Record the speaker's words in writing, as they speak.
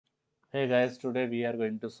Hey guys, today we are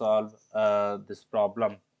going to solve this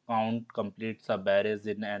problem. Count complete subarrays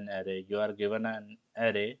in an array. You are given an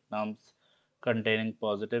array nums containing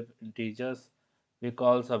positive integers. We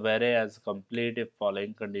call subarray as complete if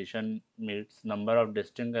following condition meets. Number of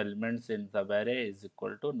distinct elements in subarray is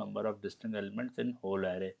equal to number of distinct elements in whole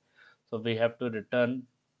array. So we have to return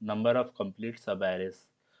number of complete subarrays.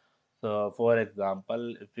 So for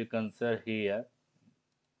example, if we consider here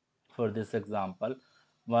for this example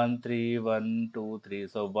 1 3 1 2 3,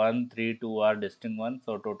 so 1 3 2 are distinct ones,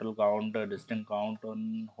 so total count distinct count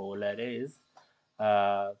on whole array is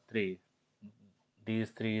 3.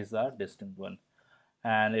 These threes are distinct one,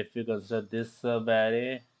 and if you consider this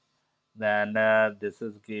array, then this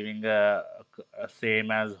is giving a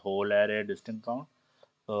same as whole array distinct count.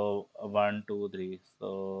 So 1 2 3,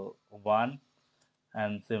 so 1,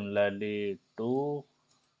 and similarly 2,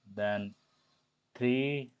 then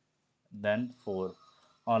 3, then 4.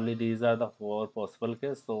 Only these are the four possible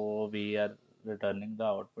cases, so we are returning the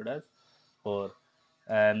output as 4.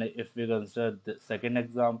 And if we consider the second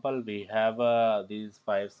example, we have these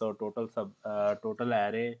 5. So total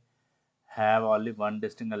array have only one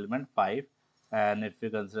distinct element 5. And if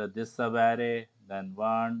we consider this sub array, then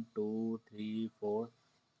 1 2 3 4,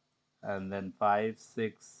 and then 5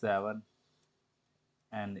 6 7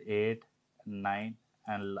 and 8 9,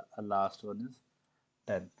 and last one is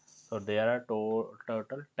 10. So there are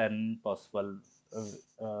total 10 possible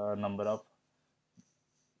number of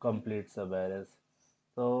complete subarrays.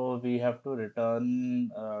 So we have to return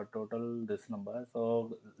total this number.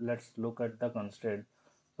 So let's look at the constraint.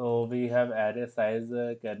 So we have array size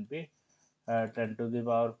can be 10 to the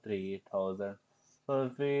power 3000. So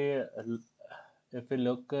if we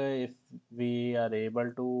look, if we are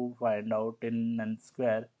able to find out in n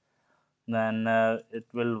square, then it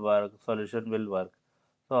will work, solution will work.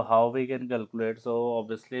 So how we can calculate? So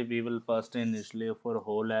obviously we will first initially for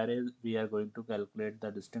whole array we are going to calculate the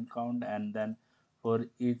distinct count, and then for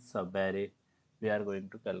each sub array we are going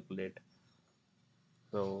to calculate.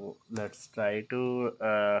 So let's try to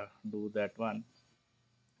do that one.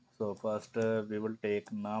 So first we will take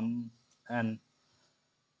num, and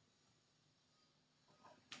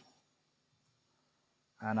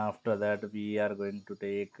after that we are going to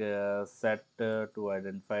take set to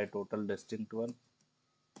identify total distinct one.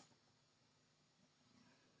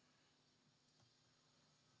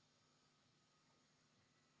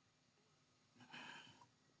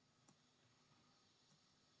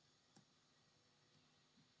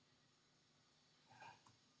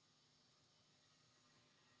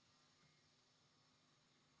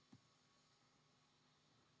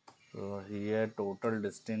 So here total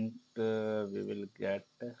distinct we will get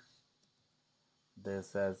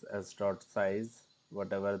this as s dot size,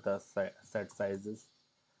 whatever the set size is.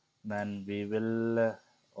 Then we will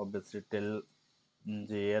obviously till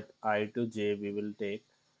jth I to j we will take,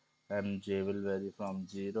 and j will vary from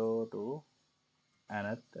 0 to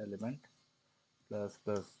nth element plus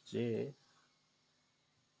j,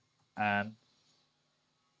 and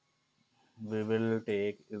we will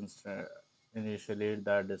take initially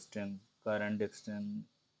the distinct current distinct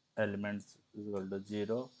elements is equal to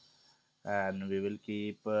 0, and we will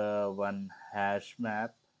keep one hash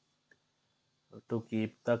map to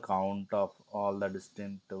keep the count of all the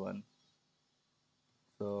distinct one.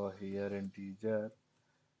 So here integer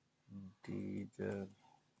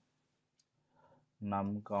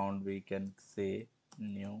num count, we can say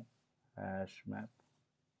new hash map.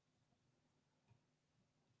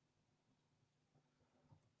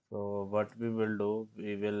 So what we will do,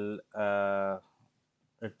 we will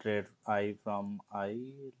iterate I from I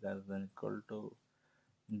less than equal to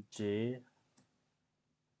j,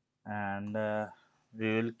 and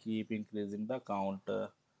we will keep increasing the count.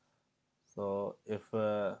 So if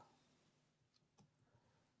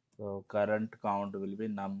so current count will be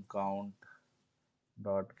num count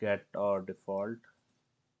dot get or default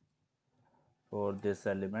for this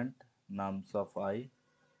element nums of I.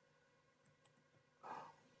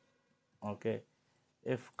 Okay,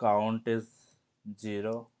 if count is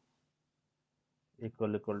 0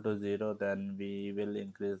 equal to 0, then we will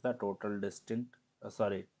increase the total distinct,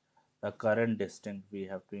 sorry, the current distinct we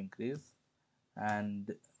have to increase.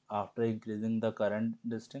 And after increasing the current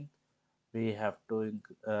distinct, we have to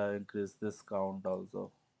increase this count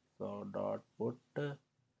also. So dot put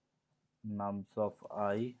nums of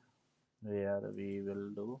I, where we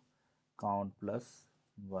will do count plus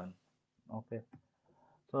 1. Okay,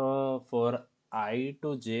 so for I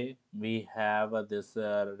to j we have this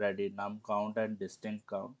ready num count and distinct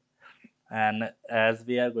count. And as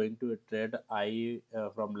we are going to iterate I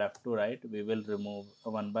from left to right, we will remove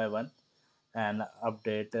one by one. and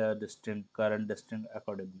update distinct current distinct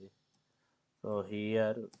accordingly. So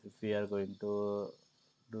here if we are going to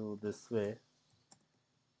do this way,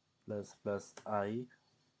 plus plus I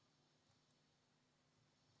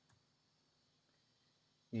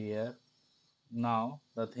here. Now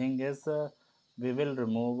the thing is, we will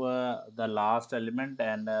remove the last element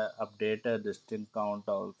and update a distinct count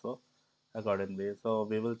also accordingly. So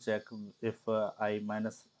we will check if I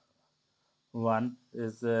minus 1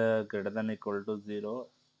 is greater than equal to 0,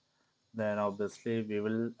 then obviously we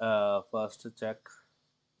will first check,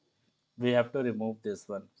 we have to remove this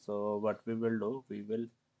one. So what we will do, we will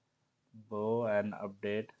go and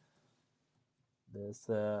update this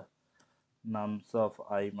nums of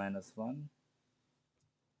I minus 1,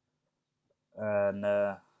 and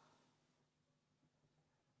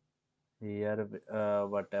here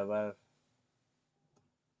whatever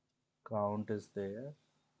count is there,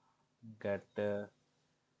 get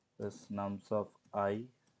this nums of I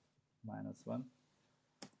minus 1,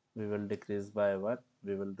 we will decrease by 1,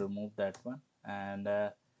 we will remove that one, and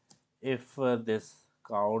if this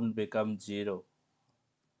count becomes 0,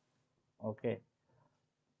 okay,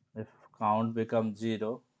 if count becomes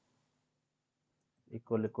 0,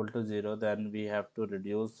 equal to 0, then we have to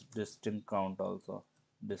reduce distinct count also,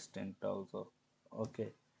 distinct also,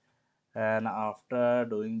 okay. And after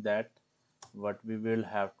doing that, what we will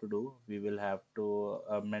have to do, we will have to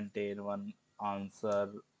maintain one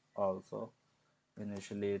answer also.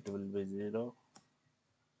 Initially it will be 0,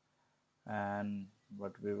 and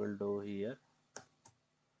what we will do here,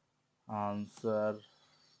 answer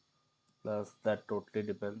plus, that totally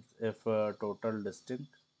depends, if total distinct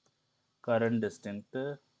current distinct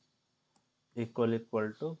equal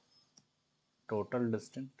to total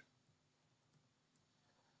distinct,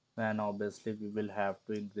 then obviously we will have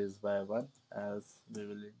to increase by 1, as we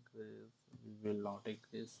will not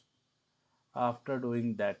increase. After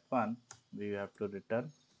doing that one, we have to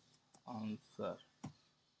return answer.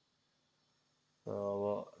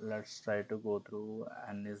 So let's try to go through.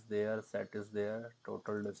 N is there, set is there,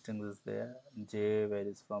 total distinct is there, j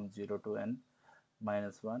varies from 0 to n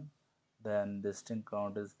minus 1, then distinct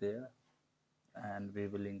count is there, and we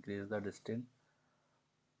will increase the distinct.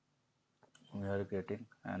 We are getting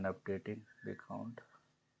and updating the count.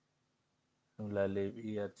 Similarly,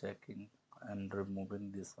 we are checking and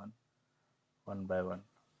removing this one by one.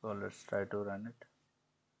 So let's try to run it.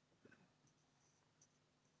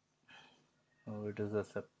 So it is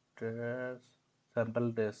accepted.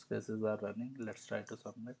 Sample test cases are running. Let's try to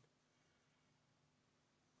submit.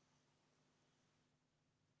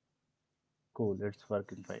 Cool, it's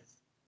working fine.